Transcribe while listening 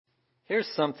Here's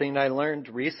something I learned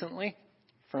recently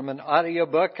from an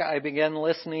audiobook I began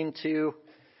listening to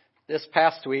this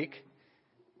past week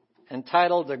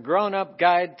entitled A Grown-Up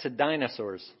Guide to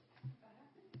Dinosaurs.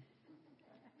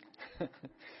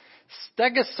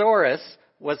 Stegosaurus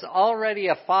was already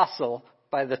a fossil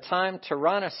by the time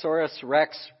Tyrannosaurus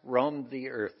rex roamed the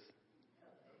earth.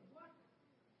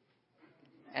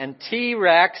 And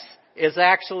T-Rex is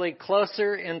actually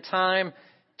closer in time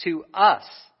to us,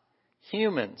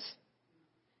 humans,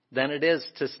 than it is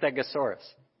to Stegosaurus.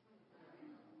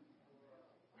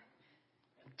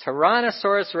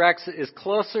 Tyrannosaurus rex is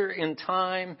closer in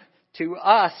time to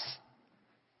us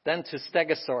than to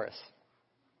Stegosaurus.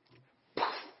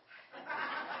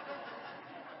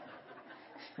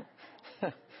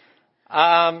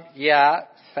 Yeah,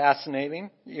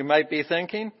 fascinating, you might be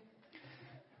thinking.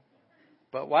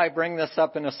 But why bring this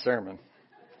up in a sermon?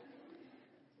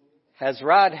 Has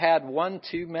Rod had one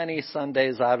too many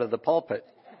Sundays out of the pulpit?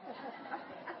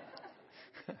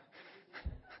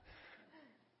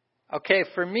 Okay,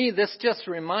 for me, this just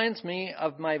reminds me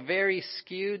of my very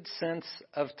skewed sense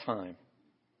of time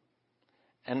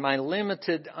and my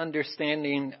limited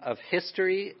understanding of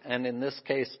history, and in this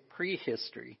case,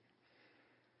 prehistory.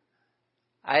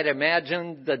 I'd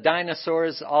imagined the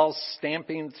dinosaurs all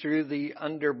stamping through the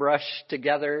underbrush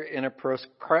together in a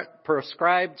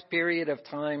prescribed period of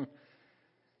time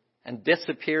and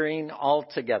disappearing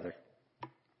altogether.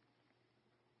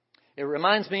 It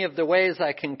reminds me of the ways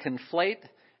I can conflate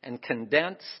and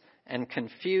condense and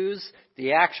confuse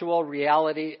the actual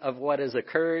reality of what has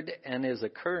occurred and is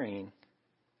occurring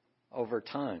over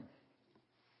time.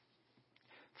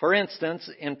 For instance,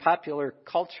 in popular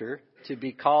culture, to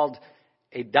be called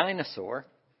a dinosaur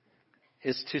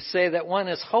is to say that one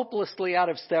is hopelessly out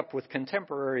of step with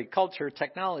contemporary culture,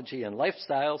 technology, and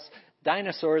lifestyles.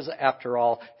 Dinosaurs, after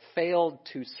all, failed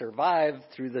to survive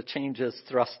through the changes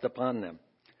thrust upon them.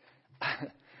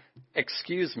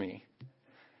 Excuse me.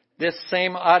 This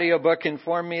same audiobook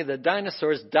informed me that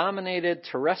dinosaurs dominated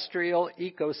terrestrial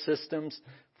ecosystems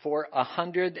for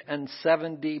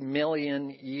 170 million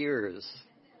years.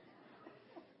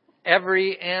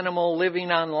 Every animal living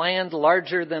on land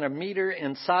larger than a meter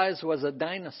in size was a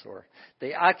dinosaur.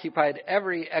 They occupied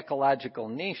every ecological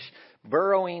niche,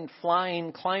 burrowing,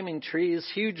 flying, climbing trees,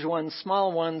 huge ones,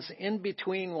 small ones,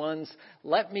 in-between ones.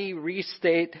 Let me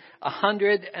restate,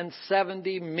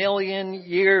 170 million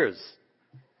years.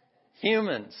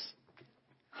 Humans,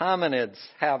 hominids,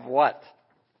 have what?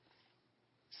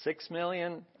 6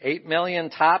 million, 8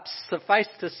 million tops. Suffice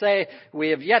to say, we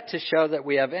have yet to show that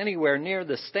we have anywhere near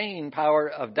the staying power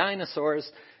of dinosaurs,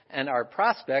 and our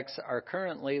prospects are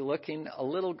currently looking a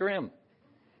little grim.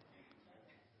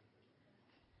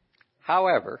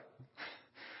 However,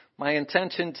 my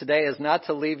intention today is not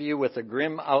to leave you with a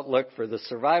grim outlook for the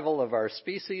survival of our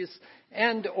species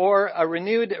and or a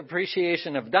renewed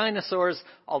appreciation of dinosaurs,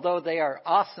 although they are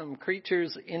awesome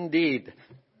creatures indeed.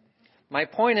 My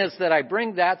point is that I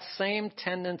bring that same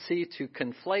tendency to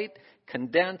conflate,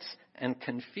 condense, and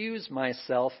confuse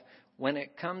myself when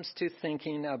it comes to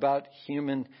thinking about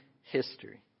human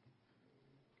history.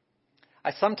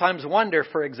 I sometimes wonder,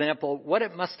 for example, what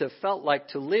it must have felt like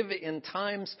to live in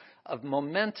times of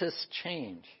momentous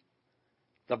change.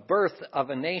 The birth of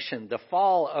a nation, the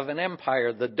fall of an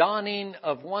empire, the dawning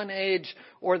of one age,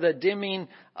 or the dimming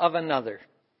of another.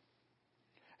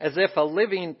 As if a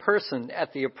living person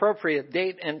at the appropriate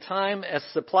date and time, as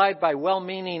supplied by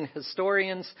well-meaning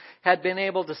historians, had been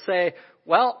able to say,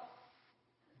 well,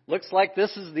 looks like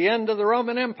this is the end of the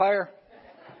Roman Empire.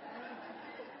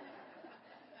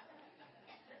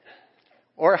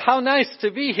 Or how nice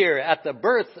to be here at the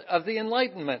birth of the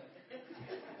Enlightenment.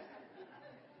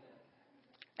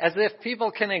 As if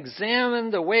people can examine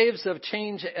the waves of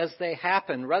change as they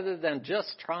happen rather than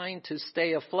just trying to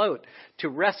stay afloat, to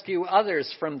rescue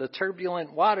others from the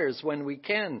turbulent waters when we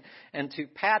can, and to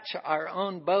patch our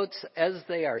own boats as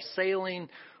they are sailing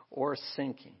or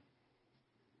sinking.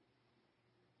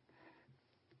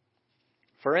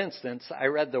 For instance, I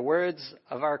read the words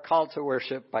of our call to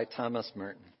worship by Thomas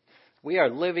Merton. We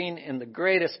are living in the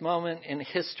greatest moment in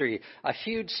history, a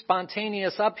huge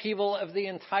spontaneous upheaval of the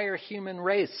entire human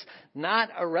race, not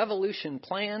a revolution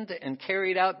planned and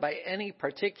carried out by any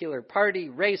particular party,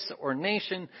 race, or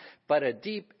nation, but a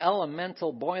deep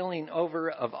elemental boiling over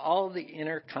of all the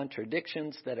inner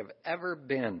contradictions that have ever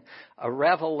been, a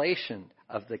revelation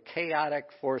of the chaotic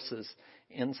forces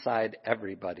inside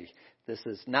everybody. This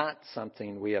is not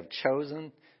something we have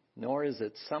chosen, nor is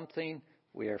it something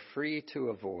we are free to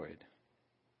avoid.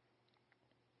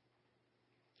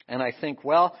 And I think,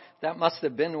 well, that must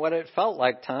have been what it felt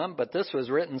like, Tom, but this was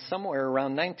written somewhere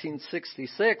around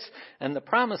 1966, and the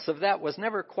promise of that was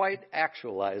never quite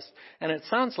actualized. And it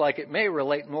sounds like it may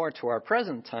relate more to our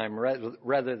present time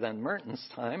rather than Merton's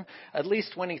time, at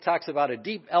least when he talks about a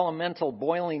deep elemental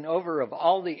boiling over of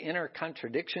all the inner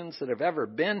contradictions that have ever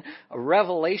been, a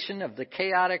revelation of the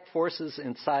chaotic forces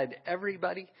inside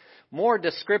everybody, more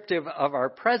descriptive of our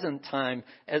present time,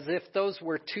 as if those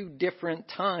were two different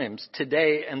times,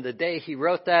 today and the day he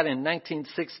wrote that in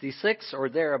 1966 or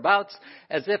thereabouts,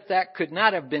 as if that could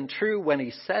not have been true when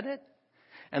he said it,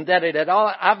 and that it had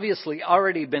obviously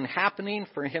already been happening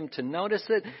for him to notice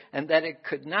it, and that it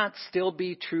could not still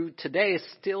be true today,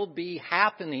 still be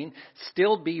happening,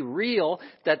 still be real,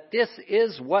 that this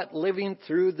is what living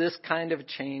through this kind of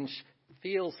change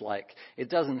feels like.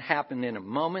 It doesn't happen in a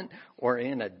moment or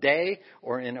in a day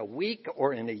or in a week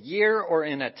or in a year or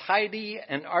in a tidy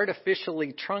and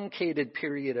artificially truncated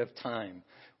period of time.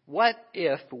 What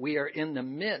if we are in the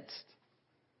midst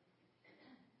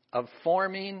of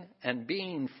forming and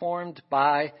being formed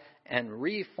by and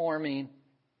reforming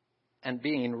and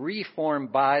being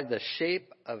reformed by the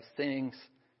shape of things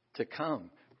to come,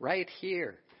 right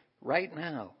here, right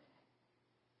now?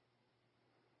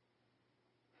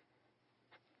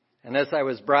 And as I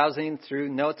was browsing through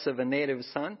Notes of a Native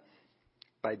Son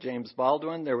by James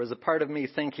Baldwin, there was a part of me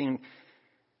thinking,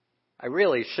 I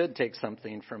really should take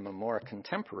something from a more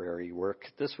contemporary work.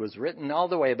 This was written all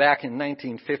the way back in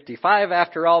 1955,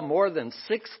 after all, more than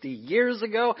 60 years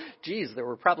ago. Geez, there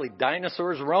were probably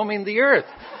dinosaurs roaming the earth.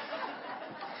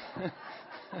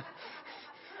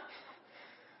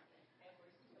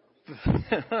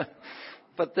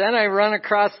 But then I run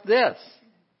across this.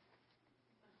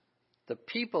 The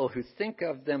people who think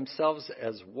of themselves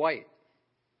as white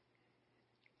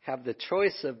have the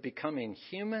choice of becoming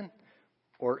human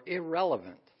or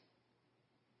irrelevant.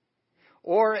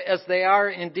 Or, as they are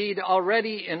indeed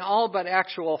already in all but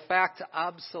actual fact,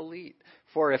 obsolete.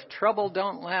 For if trouble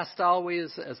don't last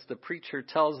always, as the preacher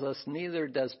tells us, neither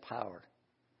does power.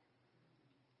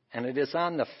 And it is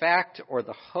on the fact or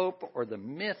the hope or the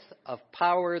myth of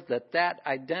power that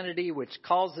identity which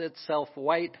calls itself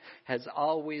white has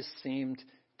always seemed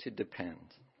to depend.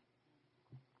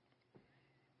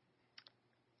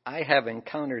 I have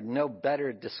encountered no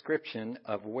better description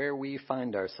of where we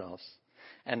find ourselves.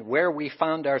 And where we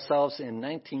found ourselves in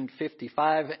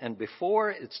 1955 and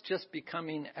before, it's just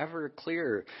becoming ever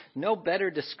clearer. No better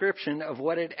description of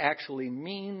what it actually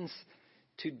means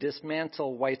to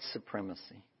dismantle white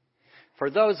supremacy. For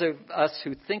those of us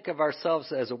who think of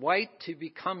ourselves as white, to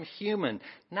become human.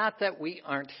 Not that we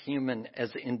aren't human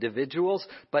as individuals,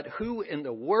 but who in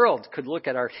the world could look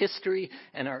at our history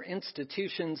and our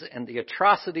institutions and the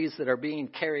atrocities that are being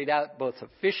carried out both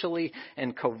officially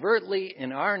and covertly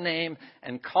in our name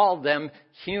and call them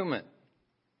human?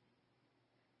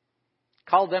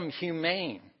 Call them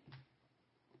humane.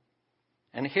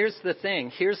 And here's the thing.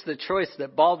 Here's the choice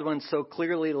that Baldwin so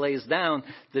clearly lays down.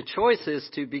 The choice is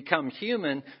to become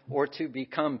human or to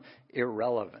become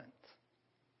irrelevant.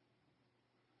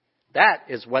 That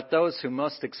is what those who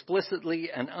most explicitly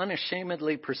and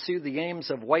unashamedly pursue the aims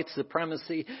of white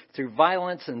supremacy through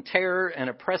violence and terror and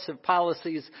oppressive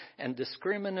policies and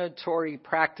discriminatory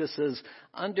practices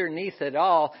underneath it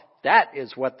all, that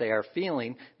is what they are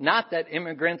feeling. Not that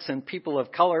immigrants and people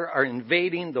of color are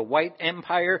invading the white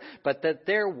empire, but that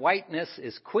their whiteness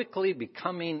is quickly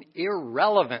becoming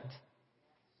irrelevant.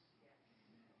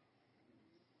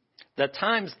 The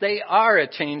times they are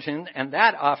a-changin', and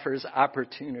that offers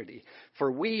opportunity.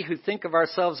 For we who think of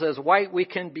ourselves as white, we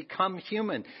can become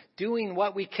human, doing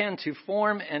what we can to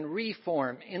form and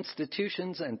reform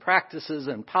institutions and practices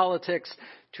and politics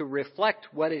to reflect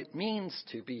what it means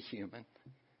to be human.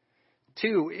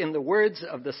 2, in the words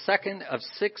of the second of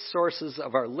 6 sources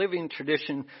of our living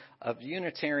tradition of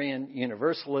Unitarian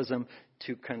Universalism,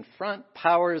 to confront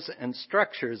powers and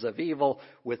structures of evil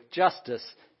with justice,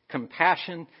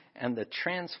 compassion, and the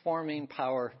transforming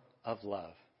power of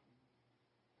love.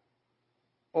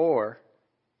 Or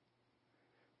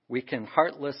we can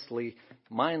heartlessly,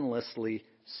 mindlessly,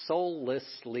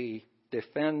 soullessly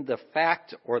defend the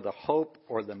fact or the hope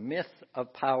or the myth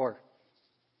of power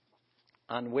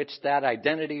on which that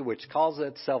identity which calls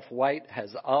itself white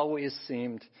has always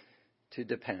seemed to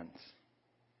depend.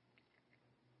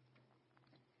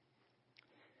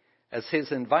 As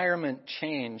his environment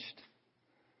changed,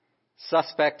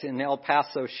 suspect in El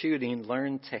Paso shooting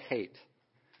learned to hate,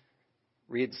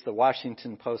 reads the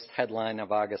Washington Post headline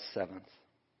of August 7th.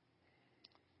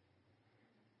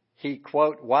 He,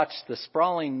 quote, watched the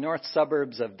sprawling north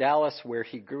suburbs of Dallas where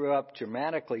he grew up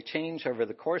dramatically change over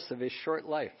the course of his short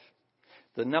life.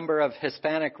 The number of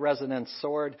Hispanic residents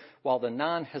soared, while the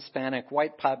non-Hispanic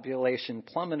white population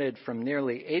plummeted from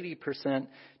nearly 80%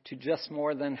 to just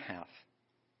more than half.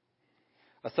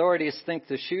 Authorities think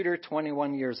the shooter,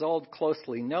 21 years old,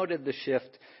 closely noted the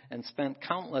shift and spent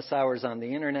countless hours on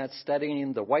the internet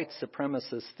studying the white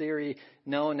supremacist theory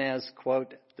known as,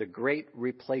 quote, the Great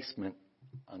Replacement,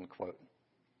 unquote.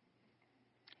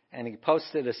 And he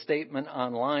posted a statement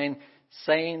online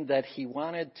saying that he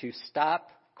wanted to stop,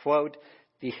 quote,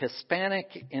 the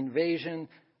Hispanic invasion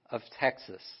of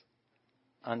Texas,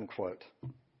 unquote.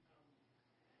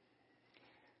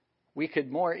 We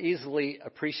could more easily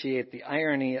appreciate the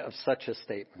irony of such a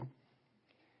statement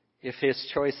if his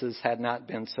choices had not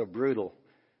been so brutal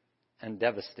and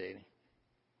devastating.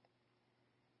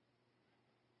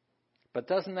 But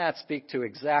doesn't that speak to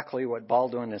exactly what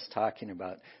Baldwin is talking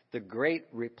about? The great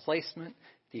replacement,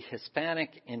 the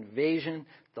Hispanic invasion,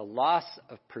 the loss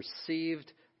of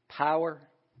perceived power.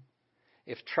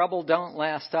 If trouble don't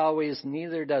last always,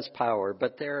 neither does power.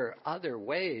 But there are other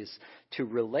ways to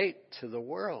relate to the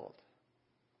world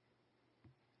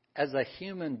as a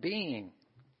human being,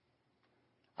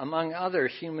 among other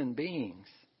human beings.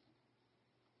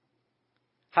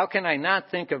 How can I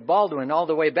not think of Baldwin all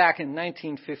the way back in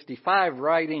 1955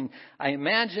 writing, I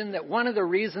imagine that one of the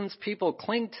reasons people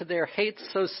cling to their hate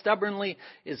so stubbornly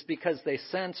is because they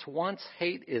sense once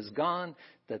hate is gone,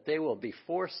 that they will be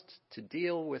forced to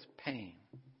deal with pain.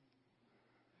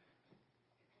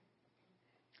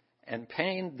 And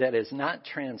pain that is not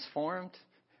transformed,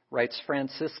 writes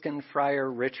Franciscan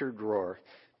friar Richard Rohr,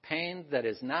 pain that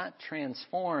is not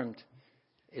transformed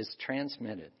is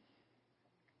transmitted.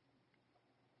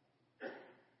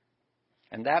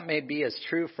 And that may be as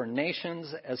true for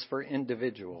nations as for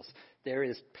individuals. There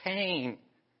is pain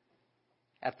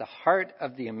at the heart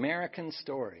of the American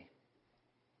story.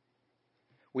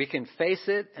 We can face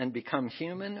it and become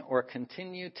human, or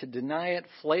continue to deny it,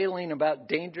 flailing about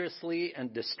dangerously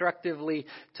and destructively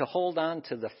to hold on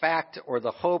to the fact or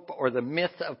the hope or the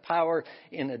myth of power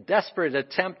in a desperate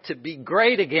attempt to be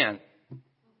great again.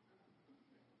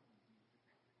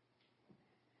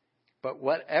 But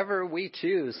whatever we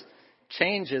choose,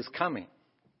 change is coming.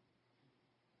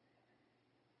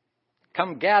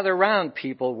 Come gather round,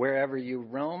 people, wherever you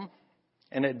roam,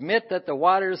 and admit that the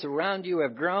waters around you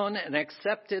have grown, and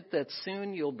accept it that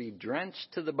soon you'll be drenched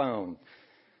to the bone.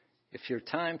 If your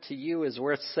time to you is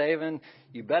worth saving,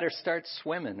 you better start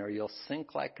swimming or you'll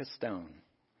sink like a stone.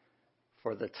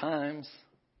 For the times,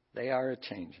 they are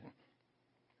a-changing.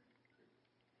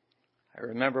 I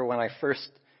remember when I first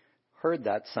heard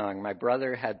that song. My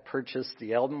brother had purchased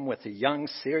the album with a young,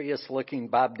 serious-looking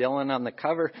Bob Dylan on the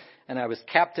cover, and I was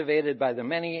captivated by the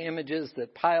many images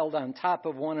that piled on top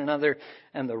of one another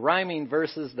and the rhyming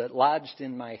verses that lodged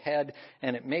in my head,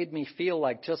 and it made me feel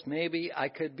like just maybe I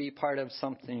could be part of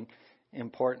something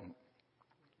important.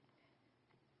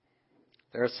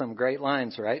 There are some great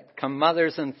lines, right? Come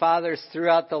mothers and fathers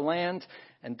throughout the land,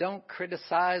 and don't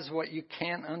criticize what you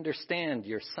can't understand.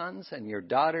 Your sons and your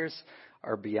daughters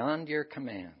are beyond your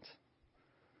command.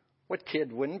 What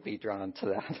kid wouldn't be drawn to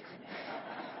that?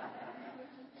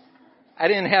 I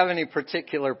didn't have any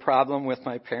particular problem with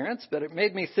my parents, but it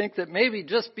made me think that maybe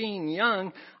just being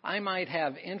young, I might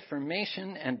have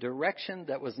information and direction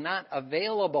that was not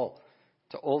available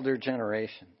to older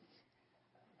generations.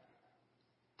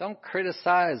 Don't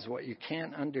criticize what you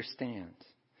can't understand.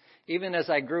 Even as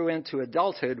I grew into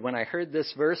adulthood, when I heard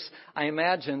this verse, I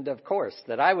imagined, of course,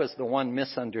 that I was the one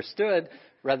misunderstood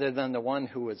rather than the one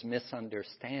who was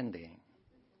misunderstanding.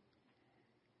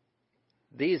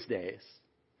 These days,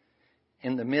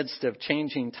 in the midst of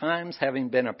changing times, having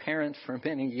been a parent for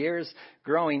many years,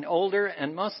 growing older,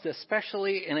 and most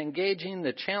especially in engaging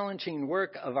the challenging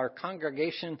work of our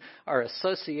congregation, our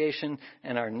association,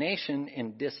 and our nation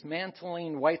in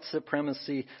dismantling white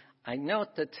supremacy, I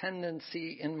note the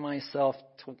tendency in myself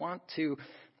to want to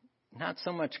not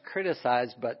so much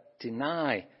criticize, but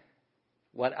deny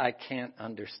what I can't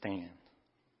understand.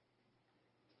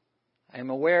 I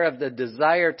am aware of the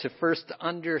desire to first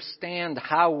understand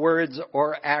how words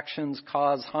or actions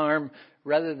cause harm,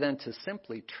 rather than to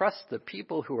simply trust the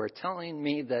people who are telling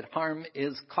me that harm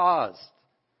is caused.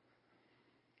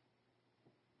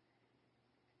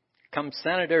 Come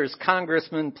senators,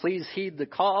 congressmen, please heed the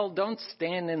call. Don't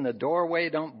stand in the doorway.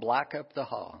 Don't block up the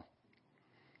hall.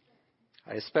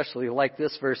 I especially like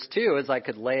this verse too, as I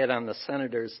could lay it on the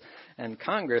senators and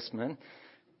congressmen.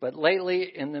 But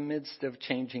lately, in the midst of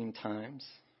changing times,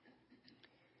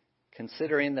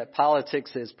 considering that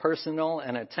politics is personal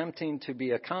and attempting to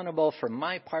be accountable for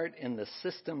my part in the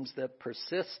systems that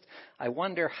persist, I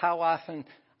wonder how often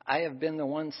I have been the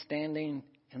one standing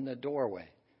in the doorway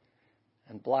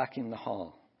and blocking the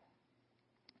hall.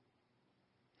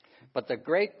 But the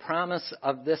great promise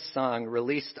of this song,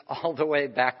 released all the way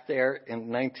back there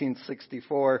in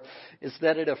 1964, is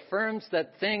that it affirms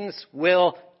that things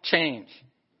will change.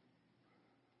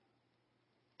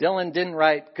 Dylan didn't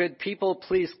write, "Good people,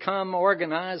 please come,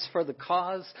 organize for the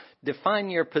cause, define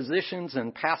your positions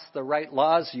and pass the right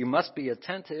laws. You must be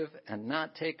attentive and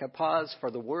not take a pause, for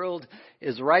the world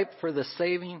is ripe for the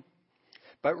saving.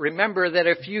 But remember that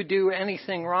if you do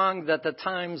anything wrong, that the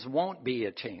times won't be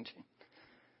a-changing."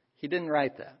 He didn't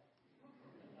write that.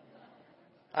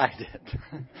 I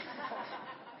did.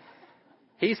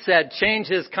 He said, change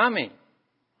is coming,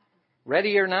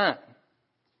 ready or not.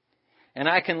 And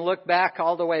I can look back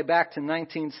all the way back to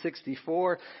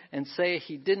 1964 and say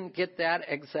he didn't get that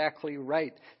exactly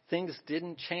right. Things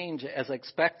didn't change as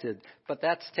expected, but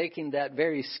that's taking that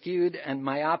very skewed and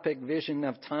myopic vision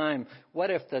of time.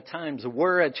 What if the times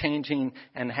were a-changing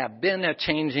and have been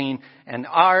a-changing and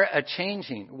are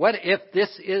a-changing? What if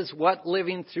this is what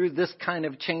living through this kind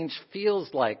of change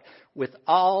feels like with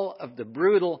all of the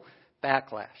brutal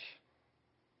backlash?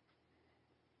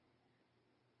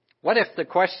 What if the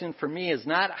question for me is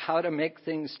not how to make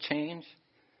things change,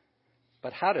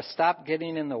 but how to stop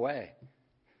getting in the way?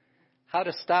 How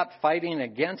to stop fighting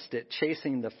against it,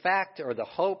 chasing the fact or the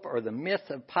hope or the myth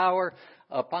of power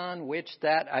upon which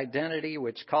that identity,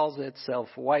 which calls itself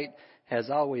white, has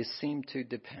always seemed to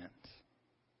depend?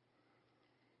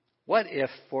 What if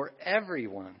for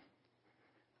everyone,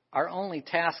 our only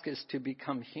task is to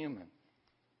become human?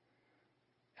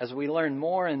 As we learn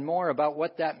more and more about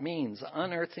what that means,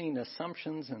 unearthing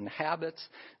assumptions and habits,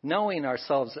 knowing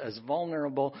ourselves as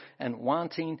vulnerable and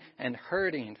wanting and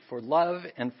hurting for love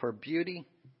and for beauty,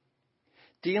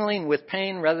 dealing with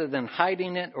pain rather than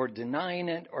hiding it or denying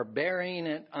it or burying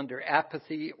it under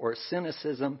apathy or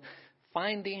cynicism,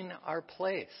 finding our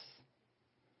place.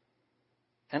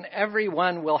 And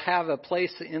everyone will have a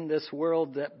place in this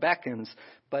world that beckons,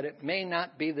 but it may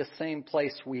not be the same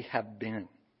place we have been.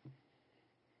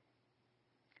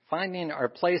 Finding our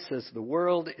place as the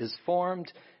world is formed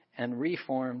and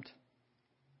reformed.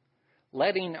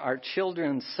 Letting our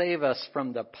children save us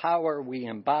from the power we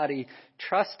embody,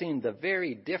 trusting the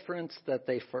very difference that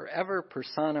they forever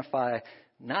personify,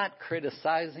 not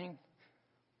criticizing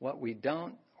what we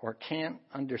don't or can't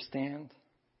understand.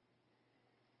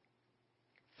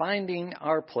 Finding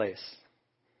our place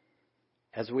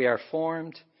as we are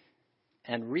formed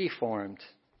and reformed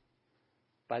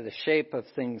by the shape of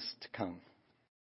things to come.